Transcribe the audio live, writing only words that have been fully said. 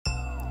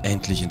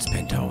Endlich ins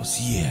Penthouse.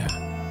 Yeah.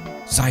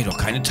 Sei doch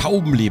keine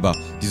Taubenleber.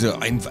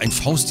 Ein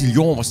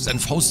Faustillon. Was ist ein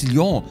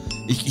Faustillon?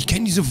 Ich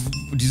kenne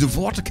diese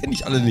Worte, kenne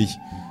ich alle nicht.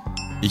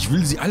 Ich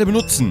will sie alle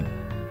benutzen.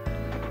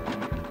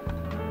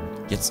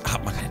 Jetzt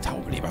hat man keine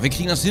Taubenleber. Wir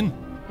kriegen das hin.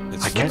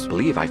 I can't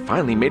believe I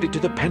finally made it to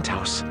the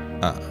penthouse.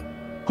 Ah.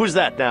 Who's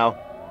that now?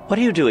 What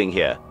are you doing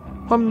here?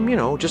 You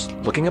know, just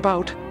looking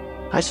about.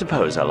 I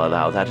suppose I'll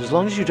allow that as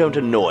long as you don't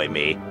annoy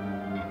me.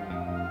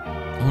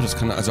 Oh, das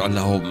kann er also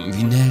erlauben.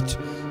 Wie nett.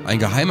 Ein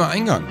geheimer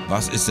Eingang.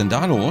 Was ist denn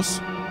da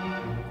los?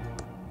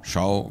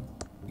 Schau.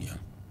 Ja.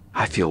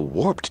 I feel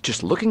warped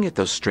just looking at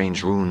those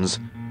strange runes.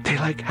 They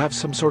like have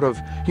some sort of,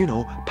 you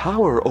know,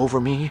 power over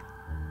me.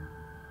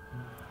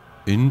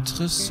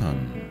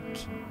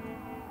 Interessant.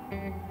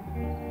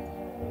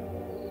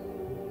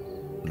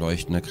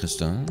 Leuchtender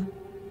Kristall.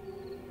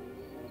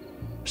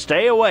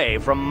 Stay away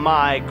from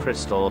my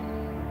crystal.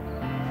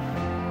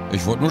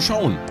 Ich wollte nur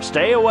schauen.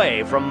 Stay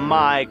away from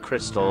my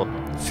crystal.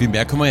 Viel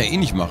mehr können wir ja eh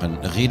nicht machen.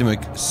 Rede mit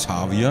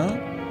Xavier.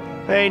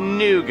 Hey,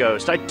 new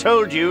ghost, I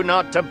told you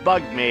not to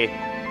bug me.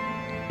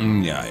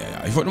 Ja.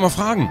 Ich wollte nur mal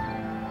fragen.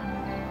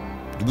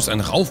 Du bist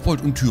ein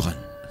Raufbold und Tyrann.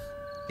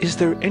 Is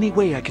there any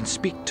way I can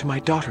speak to my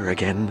daughter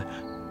again?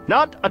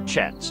 Not a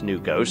chance, new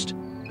ghost.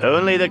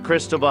 Only the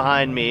crystal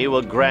behind me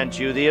will grant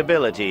you the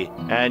ability,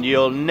 and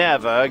you'll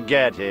never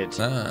get it.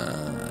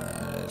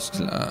 Alles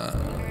klar.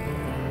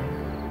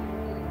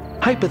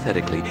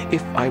 Hypothetically,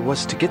 if I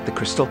was to get the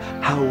crystal,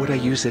 how would I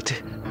use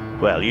it?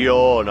 Well,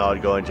 you're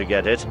not going to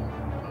get it.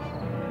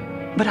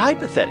 But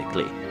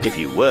hypothetically, if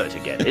you were to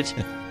get it,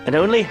 and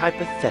only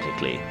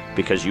hypothetically,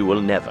 because you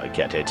will never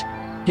get it.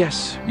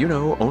 Yes, you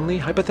know, only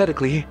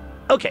hypothetically.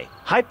 Okay,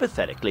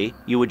 hypothetically,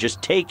 you would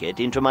just take it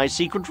into my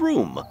secret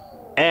room.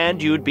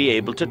 And you'd be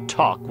able to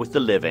talk with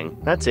the living.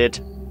 That's it.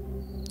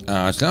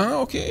 Alles klar,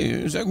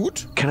 okay, sehr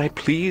gut. Can I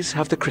please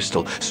have the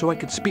crystal so I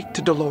could speak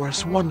to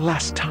Dolores one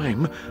last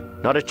time?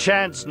 Not a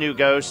chance, new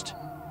ghost.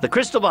 The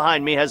crystal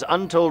behind me has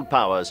untold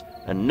powers,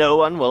 and no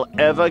one will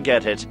ever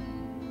get it.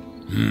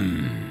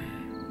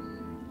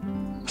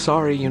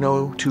 Sorry, you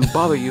know, to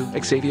bother you,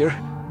 Xavier.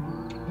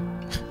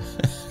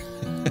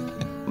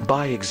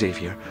 Bye,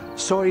 Xavier.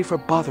 Sorry for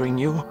bothering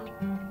you.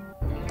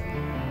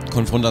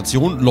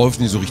 Konfrontation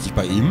läuft nicht so richtig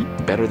bei ihm.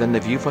 Better than the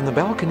view from the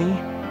balcony.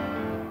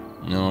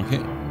 Ja,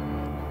 okay.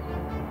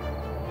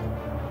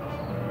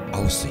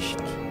 Aussicht.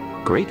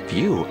 Great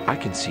view. I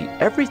can see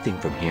everything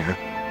from here.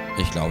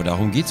 Ich glaube,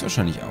 darum geht's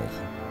wahrscheinlich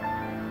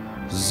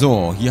auch.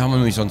 So, hier haben wir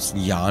nämlich sonst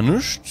ja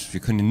nichts.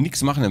 Wir können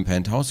nichts machen im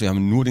Penthouse. Wir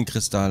haben nur den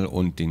Kristall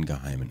und den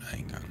geheimen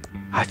Eingang.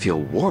 I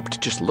feel warped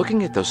just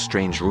looking at those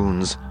strange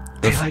runes.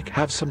 They like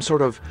have some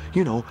sort of,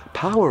 you know,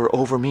 power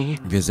over me.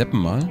 Wir seppen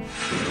mal.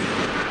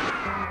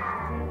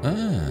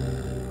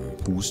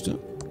 Puste.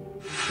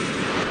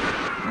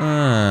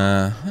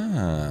 Aha.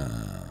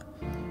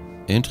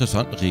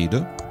 Interessant,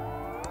 Rede.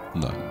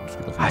 Nein, das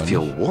geht auf I feel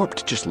nicht.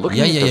 warped just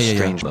looking at those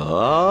strange...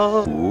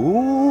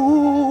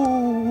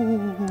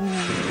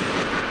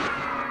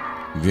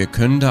 Wir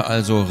können da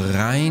also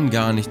rein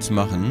gar nichts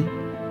machen.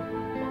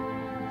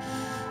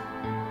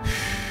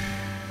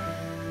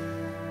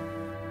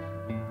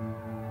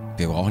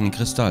 Wir brauchen den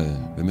Kristall.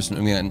 Wir müssen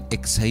irgendwie an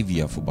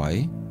Xavier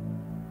vorbei.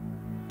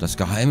 Das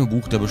geheime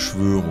Buch der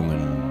Beschwörungen.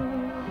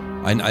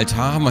 Einen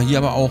Altar haben wir hier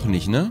aber auch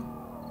nicht, ne?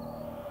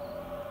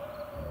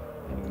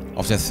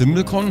 Auf der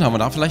ThimbleCon haben wir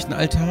da vielleicht einen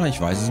Altar?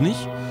 Ich weiß es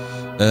nicht.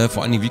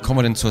 Vor allen Dingen, wie kommen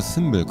wir denn zur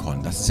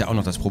ThimbleCon? Das ist ja auch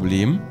noch das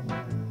Problem.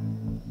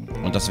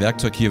 Und das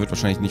Werkzeug hier wird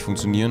wahrscheinlich nicht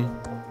funktionieren.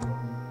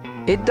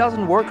 It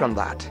doesn't work on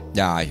that.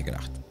 Ja, ich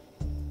gedacht.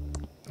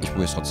 Ich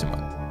probiere es trotzdem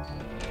mal.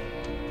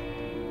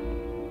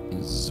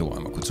 So,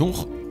 einmal kurz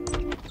hoch.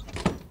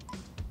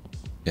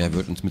 Er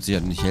wird uns mit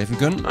Sicherheit nicht helfen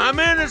können. I'm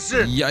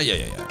innocent. Ja.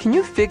 Can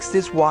you fix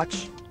this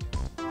watch?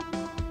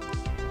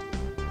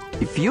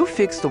 If you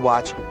fix the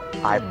watch,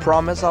 I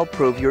promise I'll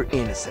prove your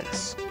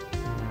innocence.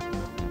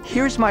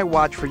 Here's my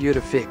watch for you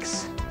to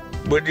fix.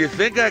 But do you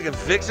think I can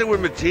fix it with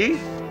my teeth?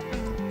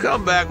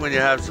 Come back when you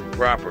have some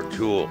proper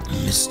tool.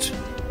 Mist.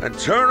 And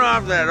turn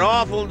off that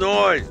awful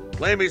noise.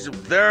 Play me some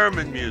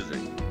theremin music.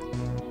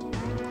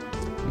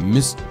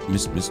 Mist.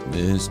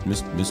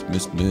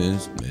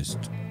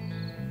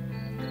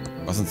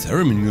 Was ist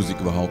Theremin Music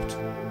überhaupt?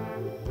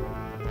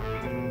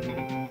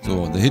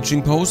 So, The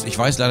Hitching Post. Ich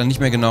weiß leider nicht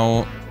mehr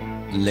genau.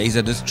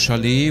 Laserdisc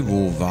Chalet.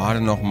 Wo war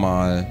denn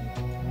nochmal?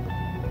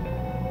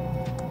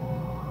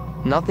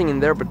 Nothing in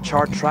there but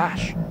charred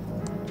trash.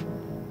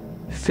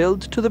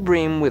 Filled to the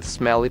brim with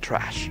smelly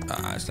trash.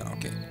 Ah, ist klar,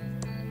 okay.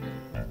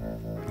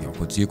 Ja,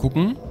 kurz hier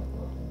gucken.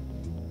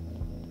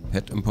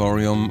 Pet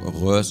Emporium,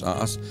 Röhrs,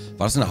 War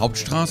das eine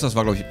Hauptstraße? Das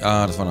war, glaube ich...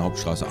 das war eine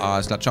Hauptstraße.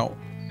 Ist klar, ciao.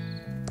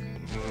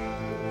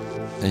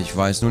 Ich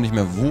weiß nur nicht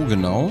mehr, wo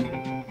genau.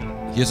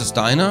 Hier ist das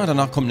Diner,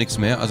 danach kommt nichts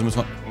mehr. Also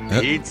müssen wir...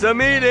 Pizza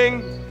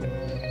meeting.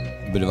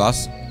 Bitte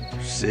was?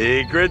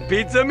 Secret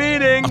pizza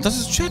meeting. Ach, das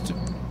ist Chat.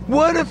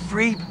 Want a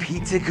free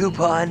pizza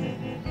coupon?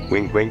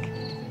 Wink, wink.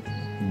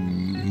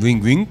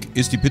 Wink, wink.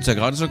 Ist die Pizza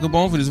gratis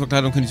gebaut? Für diese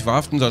Verkleidung könnte ich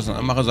verhaften. Soll das ein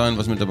Anmacher sein?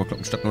 Was mit der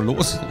bekloppten Stadt nur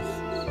los?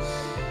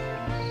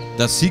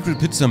 Das Secret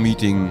Pizza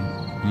Meeting.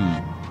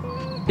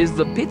 Is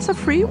the pizza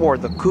free or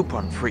the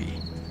coupon free?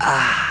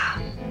 I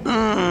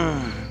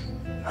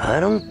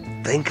don't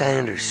think I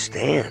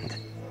understand.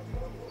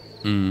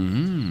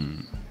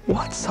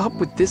 What's up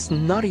with this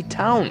nutty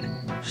town?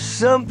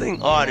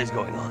 Something odd is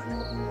going on.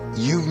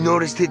 You've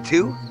noticed it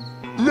too?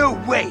 No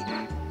way!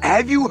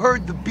 Have you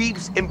heard the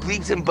beeps and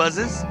bleeps and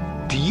buzzes?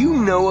 Do you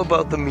know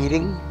about the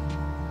meeting?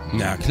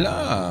 Na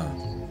klar.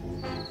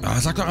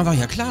 Sag doch einfach,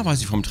 ja klar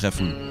weiß ich vom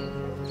Treffen.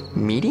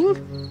 Meeting?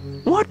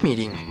 What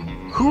meeting?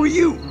 Who are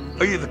you?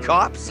 Are you the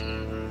cops?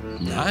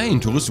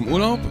 Nein, Tourist im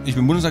Urlaub? Ich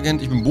bin Bundesagent,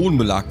 ich bin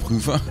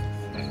Bodenbelagprüfer.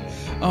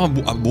 Aber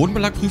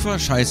Bodenbelagprüfer?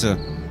 Scheiße.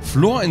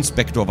 Floor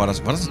Inspector war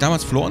das. War das nicht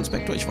damals Floor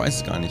Inspector? Ich weiß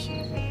es gar nicht.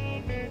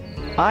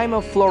 I'm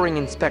a flooring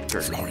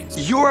inspector.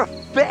 You're a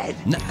Fed?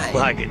 Nein.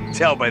 Well, I can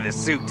tell by the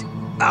suit.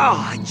 Oh,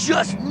 I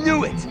just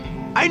knew it.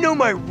 I know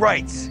my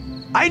rights.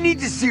 I need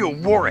to see a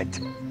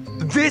warrant.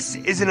 This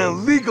is an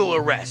illegal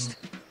arrest.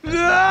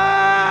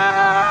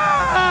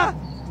 Ah!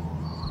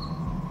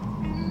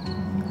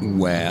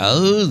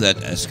 Well, that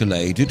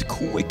escalated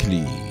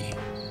quickly.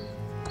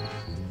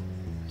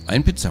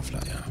 Ein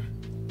Pizzaflyer.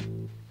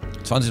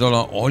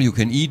 $20 all you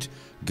can eat.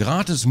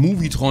 Gratis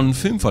Movietron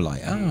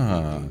Filmverleih.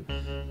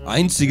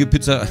 Einzige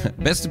Pizza,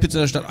 beste Pizza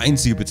der Stadt,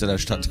 einzige Pizza der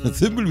Stadt.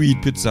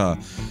 Thimbleweed Pizza.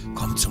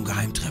 Kommt zum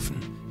Geheimtreffen.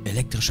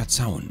 Elektrischer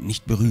Zaun,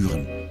 nicht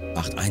berühren.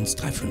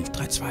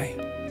 813532.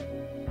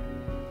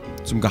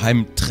 Zum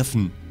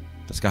Geheimtreffen.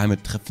 Das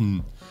geheime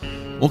Treffen.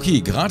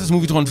 Okay, gratis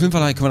Movietron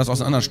Filmverleih. Können wir das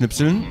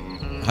auseinanderschnipseln?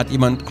 Hat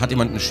jemand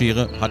eine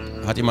Schere? Hat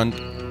denn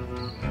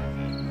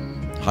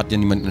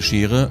jemand eine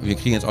Schere? Wir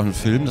kriegen jetzt auch einen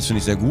Film, das finde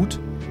ich sehr gut.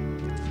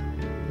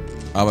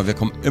 Aber wir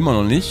kommen immer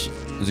noch nicht.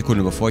 Eine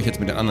Sekunde, bevor ich jetzt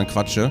mit den anderen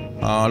quatsche.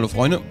 Hallo,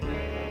 Freunde.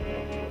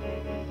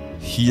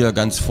 Hier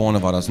ganz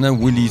vorne war das, ne?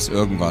 Willys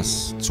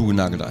irgendwas.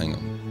 Zugenagelte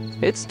Eingang.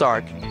 It's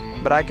dark,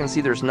 but I can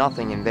see there's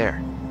nothing in there.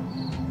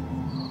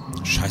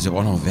 Scheiße, wir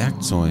brauchen noch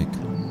Werkzeug.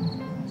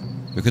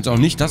 Wir können auch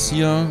nicht das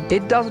hier...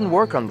 It doesn't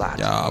work on that.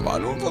 Ja, war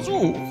nur ein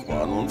Versuch.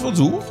 War nur ein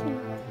Versuch.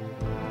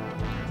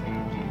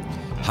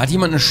 Hat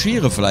jemand eine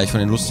Schere vielleicht von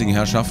den lustigen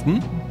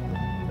Herrschaften?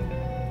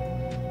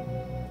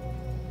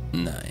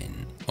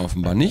 Nein,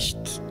 offenbar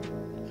nicht.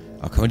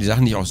 Aber können wir die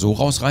Sachen nicht auch so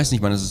rausreißen?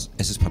 Ich meine, es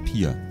ist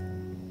Papier.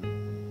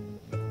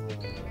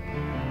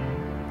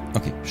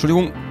 Okay,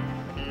 Entschuldigung.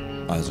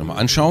 Also mal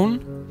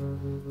anschauen.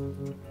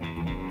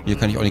 Hier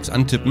kann ich auch nichts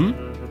antippen.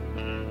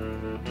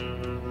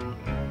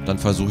 Dann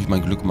versuche ich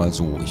mein Glück mal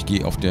so. Ich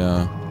gehe auf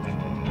der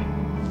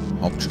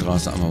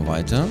Hauptstraße einmal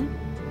weiter.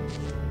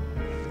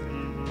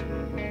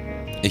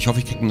 Ich hoffe,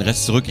 ich kriege den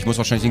Rest zurück. Ich muss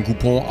wahrscheinlich den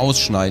Coupon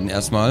ausschneiden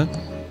erstmal.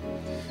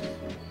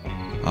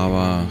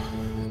 Aber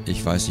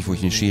ich weiß nicht, wo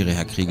ich eine Schere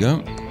herkriege.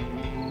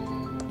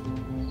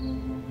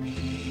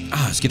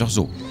 Es geht auch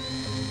so.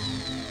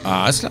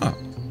 Ist klar.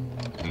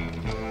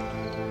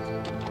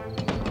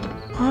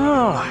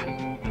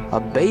 A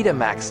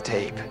Betamax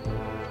tape.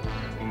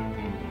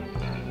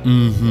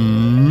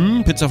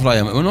 Pizzaflyer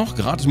haben wir immer noch.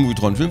 Gratis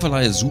Movietron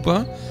Filmverleih ist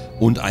super.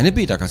 Und eine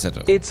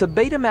Beta-Kassette. It's a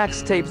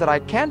Betamax tape that I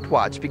can't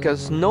watch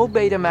because no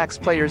Betamax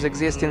players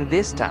exist in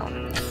this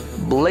town.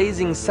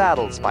 Blazing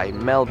Saddles by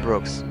Mel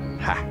Brooks.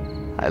 Ha,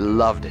 I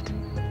loved it.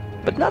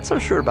 But not so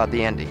sure about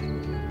the ending.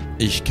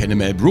 Ich kenne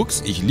Mel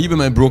Brooks, ich liebe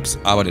Mel Brooks,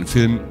 aber den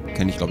Film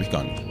kenne ich, glaube ich,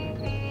 gar nicht.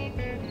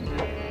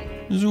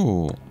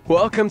 So.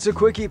 Welcome to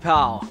Quickie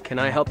Pal. Can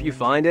I help you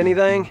find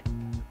anything?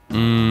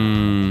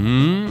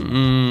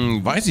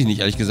 Weiß ich nicht,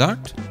 ehrlich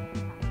gesagt.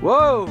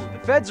 Whoa, the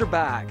feds are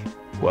back.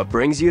 What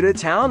brings you to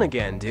town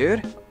again,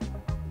 dude?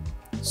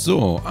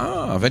 So,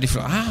 werde ich...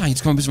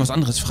 jetzt kann man ein bisschen was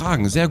anderes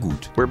fragen. Sehr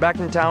gut. We're back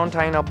in town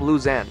tying up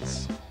loose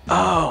ends.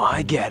 Oh,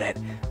 I get it.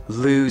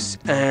 Loose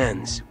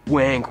ends.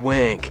 Wink,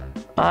 wink.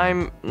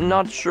 I'm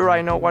not sure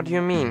I know what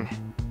you mean.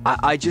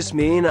 I just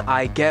mean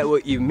I get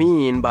what you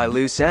mean by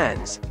loose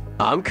ends.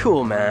 I'm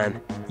cool,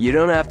 man. You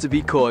don't have to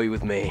be coy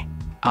with me.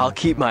 I'll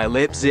keep my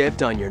lips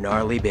zipped on your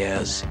gnarly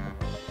biz.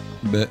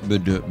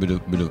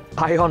 Bitte.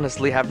 I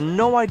honestly have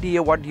no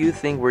idea what you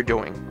think we're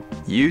doing.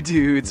 You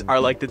dudes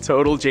are like the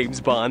total James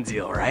Bond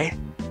deal, right?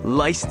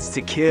 License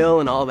to kill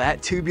and all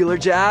that tubular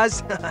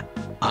jazz?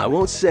 I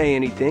won't say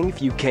anything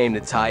if you came to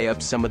tie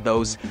up some of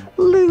those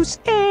loose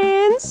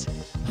ends.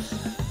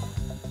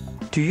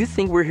 Do you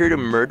think we're here to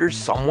murder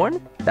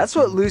someone? That's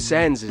what loose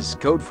ends is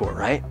code for,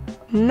 right?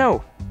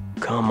 No.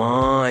 Come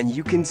on,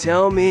 you can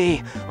tell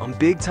me. I'm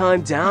big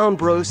time down,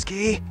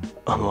 broski.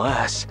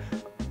 Unless...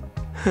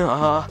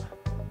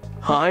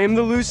 I'm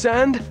the loose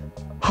end?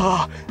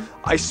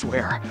 I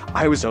swear,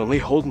 I was only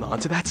holding on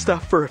to that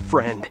stuff for a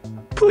friend.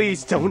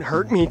 Please don't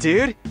hurt me,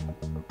 dude.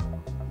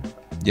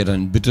 Ja,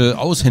 dann bitte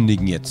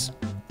aushändigen jetzt.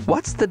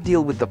 What's the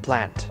deal with the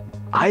plant?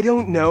 I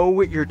don't know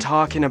what you're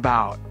talking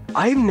about.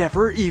 I've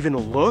never even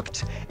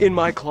looked in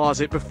my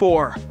closet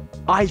before.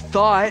 I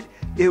thought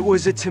it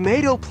was a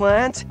tomato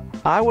plant.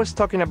 I was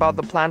talking about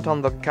the plant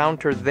on the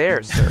counter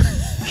there, sir.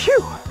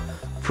 Phew!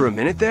 For a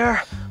minute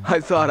there,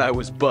 I thought I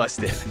was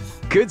busted.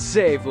 Good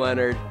save,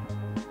 Leonard.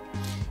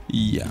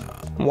 Ja.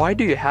 Why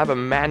do you have a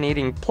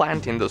man-eating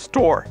plant in the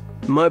store?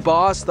 My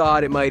boss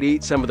thought it might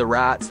eat some of the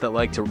rats that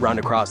like to run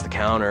across the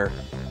counter.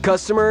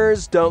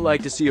 Customers don't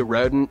like to see a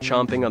rodent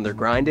chomping on their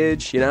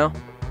grindage, you know?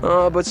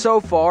 But so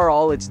far,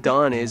 all it's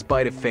done is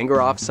bite a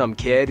finger off some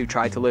kid who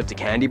tried to lift a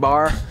candy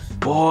bar.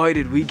 Boy,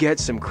 did we get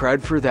some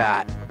cred for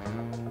that.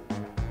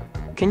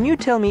 Can you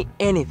tell me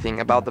anything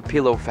about the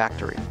pillow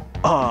factory?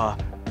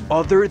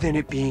 Other than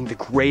it being the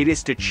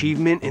greatest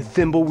achievement in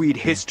Thimbleweed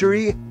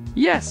history?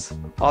 Yes,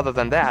 other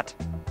than that.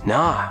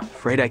 Nah,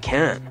 afraid I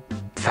can't.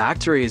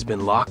 Factory has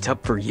been locked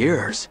up for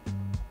years.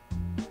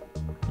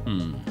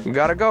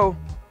 Gotta go.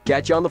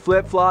 Catch you on the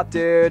flip-flop,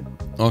 dude.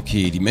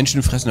 Okay, die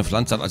menschenfressende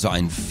Pflanze hat also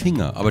einen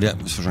Finger, aber der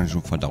ist wahrscheinlich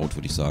schon verdaut,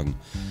 würde ich sagen.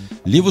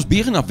 Levos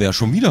Bärenabwehr,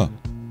 schon wieder.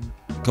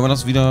 Können wir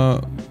das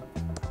wieder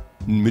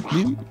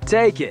mitnehmen?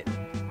 Take it.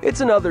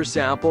 It's another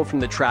sample from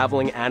the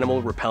traveling animal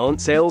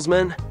repellent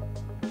salesman.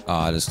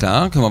 Alles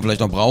klar, können wir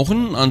vielleicht noch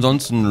brauchen.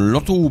 Ansonsten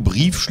Lotto,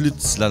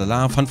 Briefschlitz,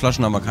 lalala,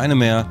 Pfandflaschen haben wir keine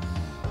mehr.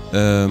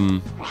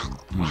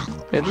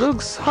 It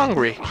looks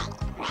hungry.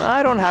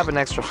 I don't have an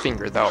extra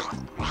finger, though.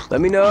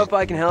 Let me know if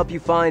I can help you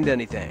find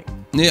anything.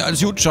 Nee,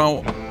 alles gut,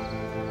 ciao.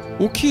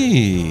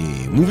 Okay,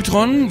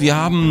 Movietron, wir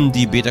haben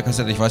die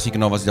Beta-Kassette, ich weiß nicht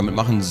genau, was ich damit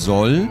machen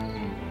soll.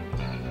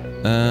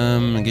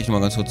 Dann gehe ich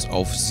nochmal ganz kurz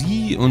auf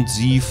sie und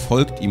sie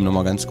folgt ihm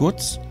nochmal ganz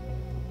kurz.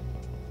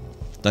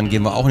 Dann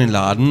gehen wir auch in den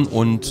Laden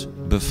und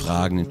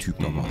befragen den Typ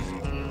nochmal.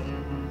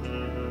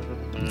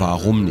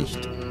 Warum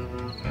nicht?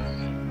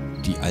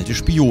 Die alte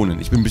Spionin.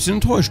 Ich bin ein bisschen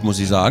enttäuscht, muss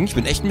ich sagen. Ich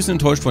bin echt ein bisschen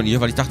enttäuscht von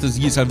ihr, weil ich dachte,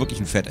 sie ist halt wirklich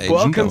ein Fat Agent.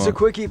 Welcome to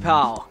Quickie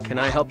Pal. Can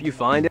I help you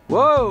find it?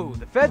 Whoa,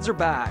 the feds are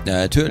back.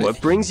 Natürlich.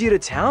 What brings you to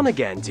town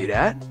again,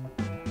 dudette?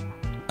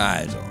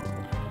 Also.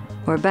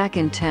 We're back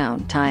in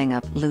town, tying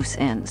up loose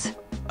ends.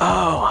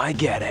 Oh, I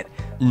get it.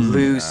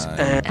 Loose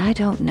ends. I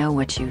don't know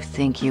what you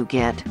think you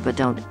get, but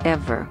don't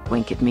ever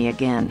wink at me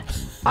again.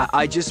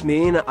 I just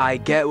mean I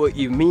get what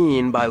you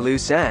mean by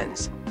loose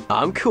ends.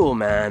 I'm cool,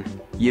 man.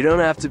 You don't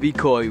have to be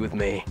coy with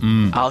me.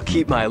 I'll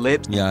keep my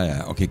lips.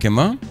 Ja, okay, kennen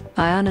wir.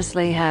 I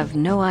honestly have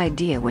no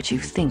idea what you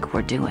think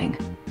we're doing.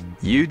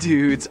 You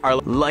dudes are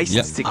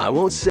licensed to... I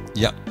won't say...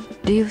 Ja.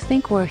 Do you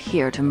think we're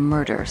here to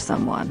murder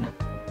someone?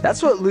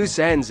 That's what loose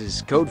ends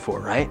is code for,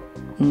 right?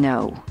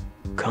 No.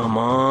 Come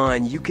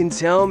on, you can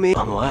tell me.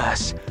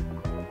 Unless...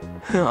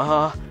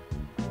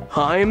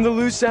 I'm the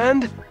loose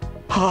end?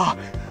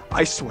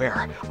 I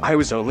swear, I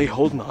was only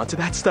holding on to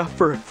that stuff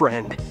for a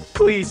friend.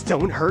 Please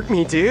don't hurt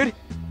me, dude.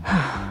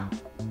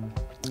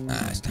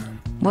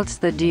 What's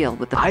the deal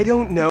with the... I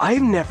don't know.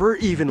 I've never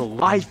even...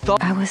 I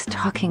thought... I was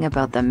talking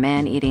about the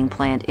man-eating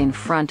plant in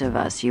front of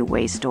us, you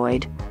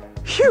wastoid.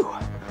 Phew!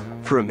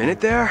 For a minute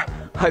there,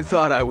 I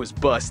thought I was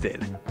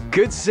busted.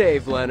 Good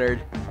save,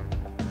 Leonard.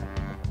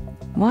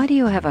 Why do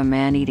you have a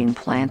man-eating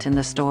plant in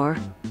the store?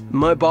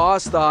 My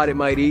boss thought it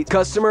might eat.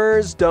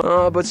 Customers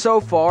don't... but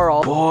so far,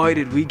 all... Boy,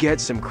 did we get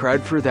some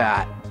cred for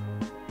that.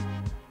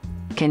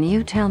 Can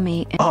you tell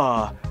me...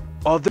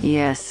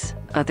 Yes,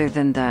 other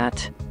than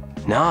that.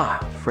 Nah,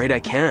 afraid I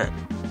can't.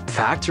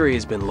 Factory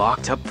has been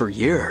locked up for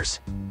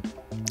years.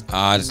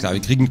 Alles klar,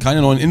 wir kriegen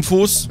keine neuen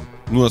Infos,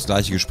 nur das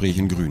gleiche Gespräch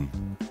in grün.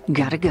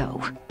 Gotta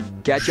go.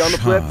 Catch you on the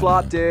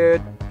flip-flop,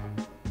 dude.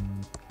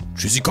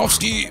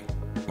 Tschüssikowski!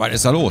 Was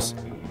ist da los?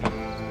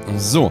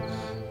 So,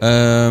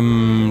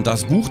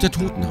 das Buch der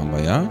Toten haben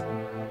wir, ja?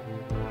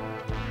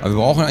 Aber wir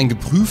brauchen einen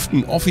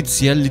geprüften,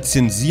 offiziell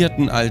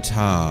lizenzierten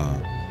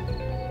Altar.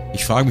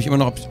 Ich frage mich immer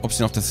noch, ob es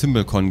den auf der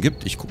ThimbleCon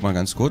gibt. Ich guck mal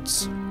ganz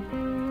kurz.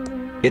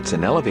 It's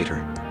an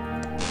elevator.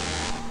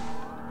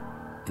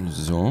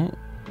 So.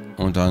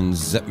 Und dann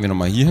setzen wir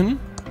nochmal hier hin.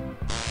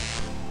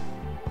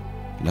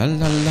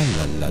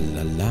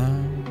 Lalalala.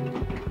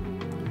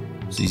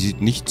 Sie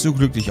sieht nicht so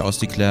glücklich aus,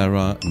 die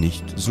Clara.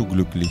 Nicht so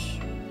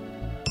glücklich.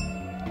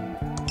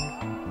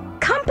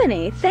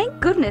 Company, thank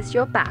goodness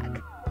you're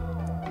back.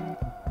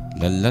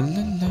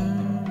 Lalalala.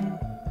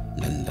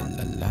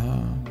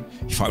 Lalalala.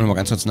 Ich frage nochmal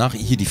ganz kurz nach.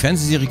 Hier, die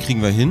Fernsehserie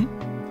kriegen wir hin.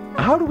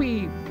 How do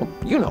we,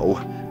 you know,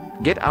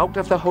 get out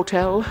of the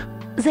hotel?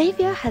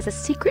 Xavier has a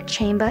secret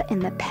chamber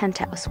in the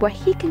Penthouse where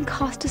he can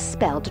cast a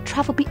spell to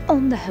travel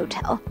beyond the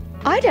hotel.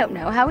 I don't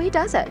know how he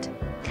does it.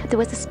 There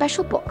was a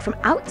special book from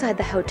outside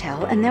the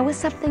hotel and there was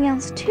something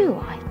else too,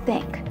 I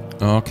think.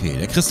 Okay,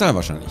 der Kristall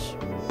wahrscheinlich.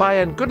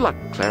 Bye and good luck,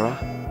 Clara.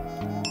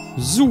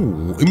 So,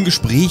 im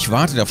Gespräch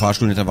wartet der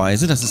Fahrstuhl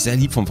netterweise. Das ist sehr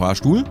lieb vom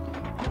Fahrstuhl.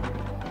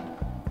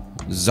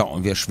 So,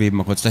 und wir schweben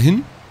mal kurz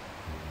dahin.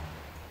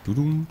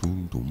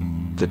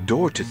 The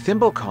door to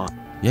ThimbleCon.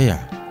 Ja.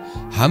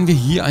 Haben wir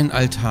hier einen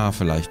Altar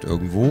vielleicht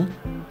irgendwo?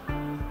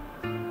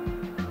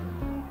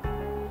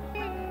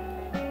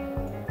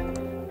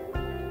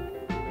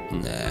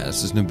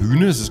 Das ist eine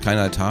Bühne, es ist kein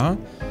Altar.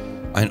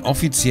 Ein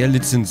offiziell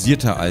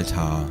lizenzierter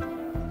Altar.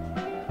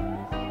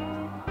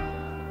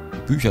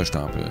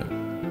 Bücherstapel.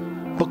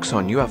 Books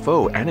on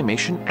UFO,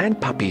 animation and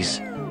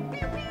puppies.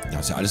 Da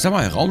ist ja alles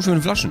dabei.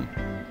 Raumschöne Flaschen.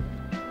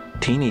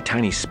 Teeny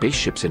tiny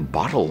spaceships in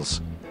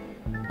bottles.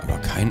 Aber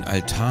kein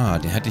Altar.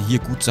 Der hätte hier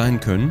gut sein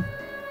können.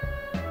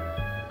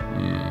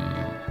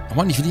 Oh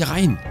Mann, ich will hier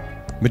rein.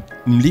 Mit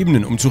einem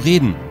Lebenden, um zu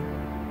reden.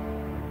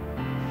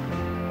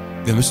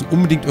 Wir müssen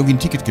unbedingt irgendwie ein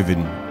Ticket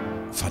gewinnen.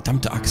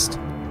 Verdammte Axt.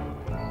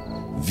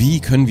 Wie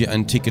können wir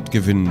ein Ticket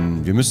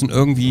gewinnen? Wir müssen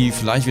irgendwie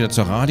vielleicht wieder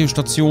zur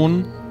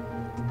Radiostation.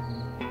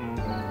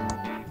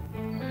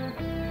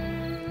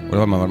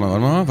 Oder warte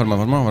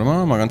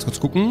mal. Mal ganz kurz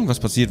gucken, was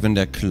passiert, wenn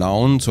der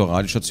Clown zur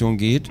Radiostation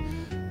geht.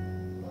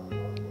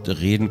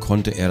 Reden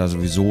konnte er da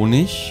sowieso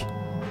nicht.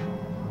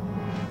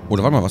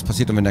 Oder warte mal, was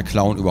passiert denn, wenn der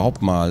Clown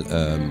überhaupt mal,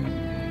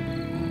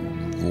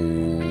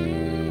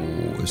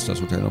 wo ist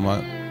das Hotel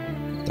nochmal?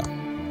 Da.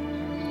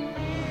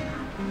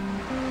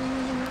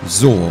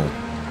 So.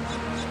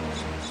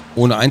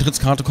 Ohne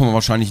Eintrittskarte kommen wir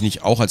wahrscheinlich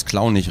nicht, auch als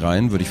Clown nicht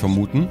rein, würde ich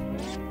vermuten.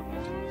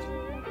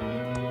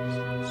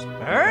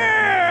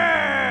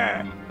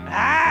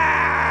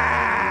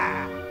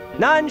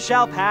 None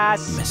shall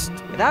pass Mist.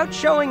 without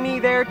showing me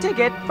their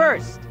ticket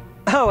first.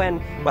 Oh, and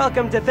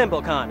welcome to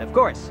ThimbleCon, of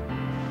course.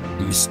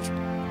 Mist.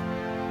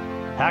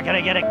 How can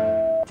I get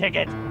a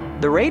ticket?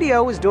 The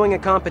radio is doing a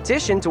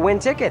competition to win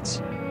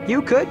tickets.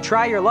 You could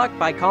try your luck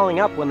by calling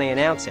up when they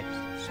announce it.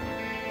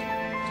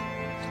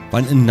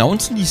 Wann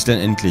announcen die es denn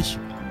endlich?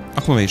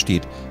 Ach, guck mal, hier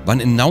steht. Wann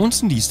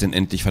announcen die es denn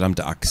endlich,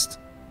 verdammte Axt?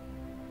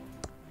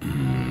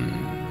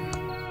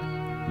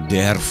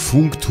 Der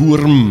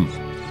Funkturm.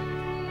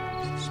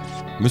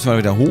 Müssen wir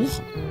wieder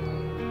hoch?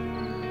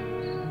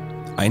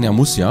 Einer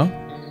muss ja.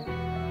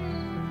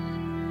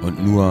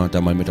 Und nur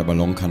da mal mit der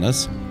Ballon kann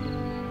es.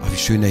 Ach, wie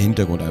schön der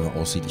Hintergrund einfach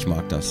aussieht. Ich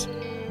mag das.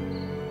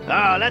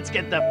 Oh, let's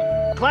get the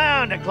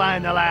clown to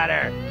climb the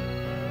ladder.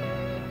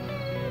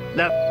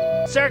 The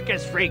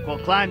circus freak will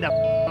climb the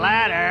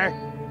ladder.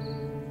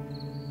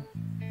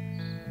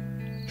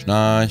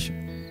 Schnarch.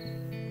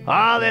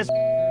 All this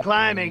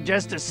climbing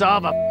just to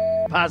solve a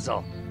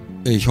puzzle.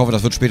 Ich hoffe,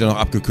 das wird später noch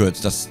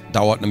abgekürzt. Das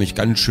dauert nämlich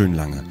ganz schön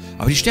lange.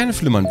 Aber die Sterne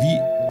flimmern,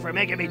 wie... For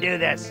making me do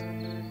this.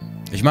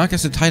 Ich mag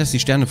das Detail, dass die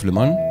Sterne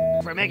flimmern.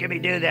 For making me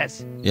do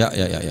this. Ja.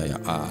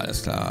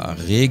 Alles klar.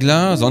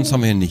 Regler, sonst haben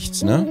wir hier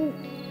nichts, ne?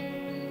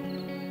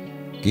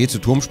 Geh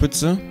zur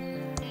Turmspitze.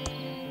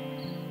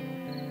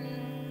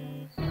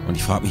 Und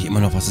ich frage mich immer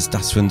noch, was ist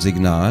das für ein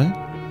Signal?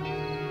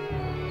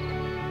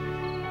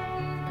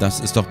 Das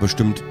ist doch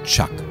bestimmt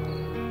Chuck.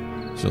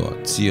 So,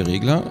 ziehe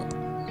Regler.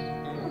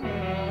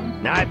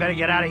 Now I better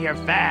get out of here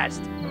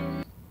fast.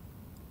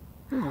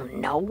 Oh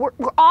no,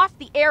 we're off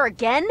the air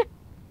again?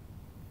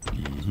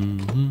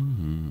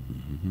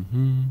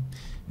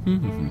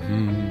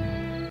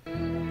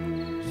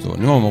 So,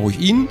 nehmen wir mal ruhig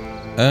ihn.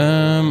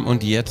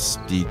 Und jetzt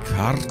die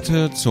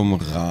Karte zum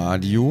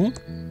Radio.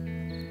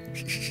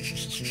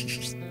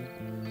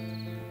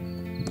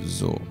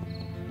 So.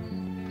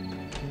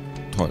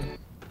 Toll.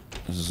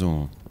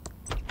 So.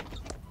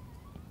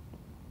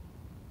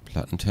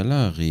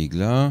 Plattenteller,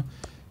 Regler.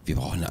 Wir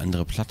brauchen eine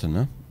andere Platte,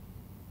 ne?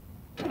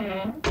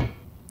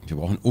 Wir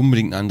brauchen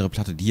unbedingt eine andere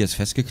Platte. Die hier ist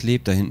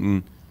festgeklebt. Da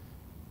hinten...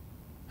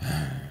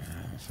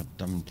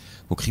 Verdammt.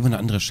 Wo kriegen wir eine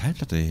andere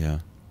Schallplatte her?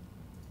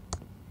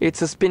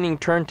 It's a spinning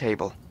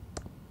turntable.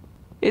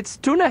 It's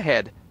Tuna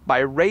Head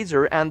by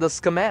Razor and the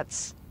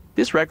Skemettes.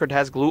 This record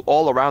has glue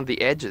all around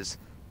the edges.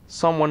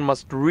 Someone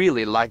must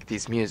really like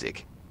this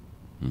music.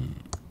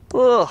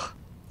 Ugh,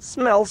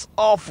 smells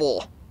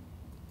awful.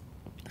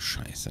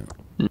 Scheiße.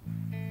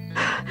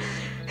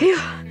 Phew,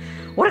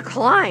 what a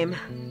climb.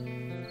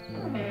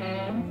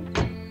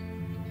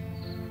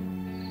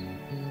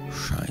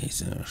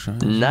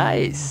 Scheiße.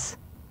 Nice.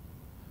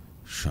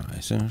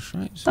 Scheiße.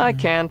 I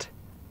can't.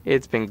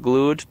 It's been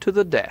glued to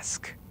the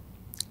desk.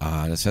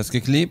 Ah, das ist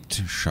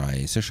festgeklebt.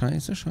 Scheiße.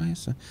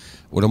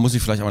 Oder muss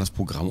ich vielleicht aber das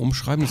Programm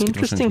umschreiben? Das geht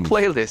Interesting wahrscheinlich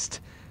nicht.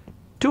 playlist.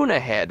 Tuna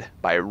Head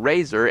by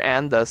Razor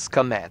and the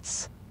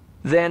Skemettes.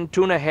 Then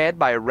Tuna Head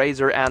by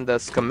Razor and the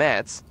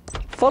Skemettes.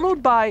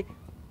 Followed by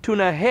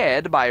Tuna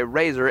Head by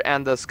Razor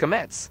and the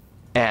Skemettes.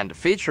 And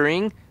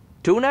featuring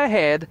Tuna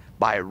Head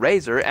by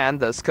Razor and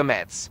the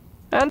Skemettes.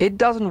 And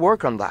it doesn't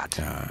work on that.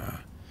 Ja.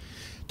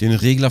 Den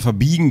Regler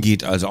verbiegen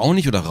geht also auch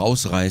nicht oder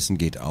rausreißen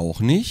geht auch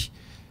nicht.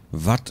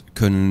 Was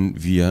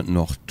können wir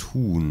noch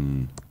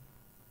tun?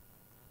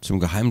 Zum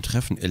geheimen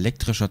Treffen,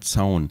 elektrischer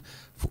Zaun.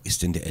 Wo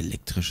ist denn der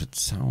elektrische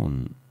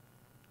Zaun?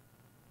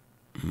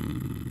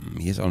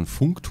 Hier ist auch ein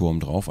Funkturm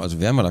drauf, also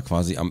wären wir da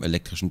quasi am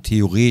elektrischen,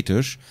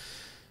 theoretisch.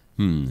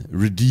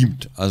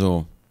 Redeemed,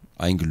 also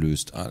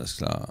eingelöst, alles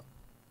klar.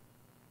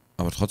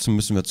 Aber trotzdem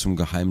müssen wir zum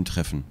geheimen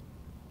Treffen.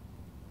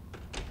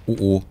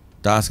 Oh,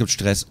 da, es gibt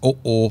Stress.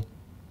 Oh.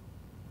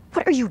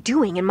 What are you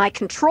doing in my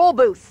control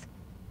booth?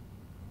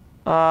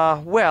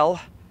 Well,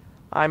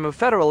 I'm a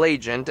federal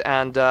agent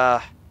and,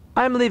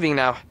 I'm leaving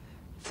now.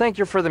 Thank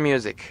you for the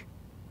music.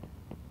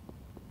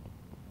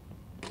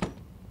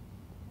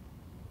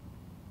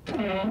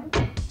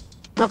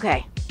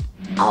 Okay,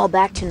 all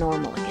back to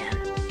normal again.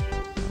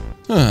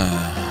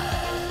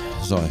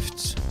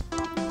 Seufz.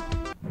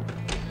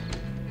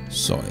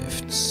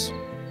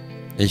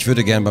 Ich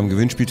würde gerne beim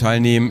Gewinnspiel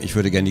teilnehmen. Ich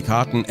würde gerne die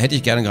Karten. Hätte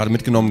ich gerne gerade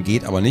mitgenommen,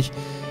 geht aber nicht.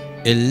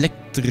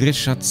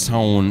 Elektrischer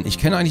Zaun. Ich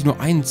kenne eigentlich nur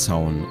einen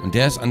Zaun. Und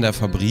der ist an der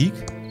Fabrik.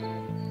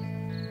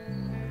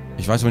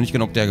 Ich weiß aber nicht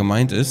genau, ob der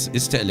gemeint ist.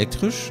 Ist der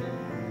elektrisch?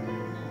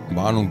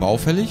 Warnung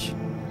baufällig?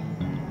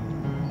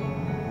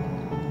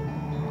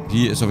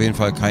 Hier ist auf jeden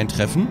Fall kein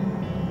Treffen.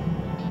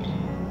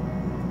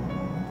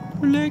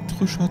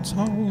 Elektrischer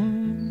Zaun.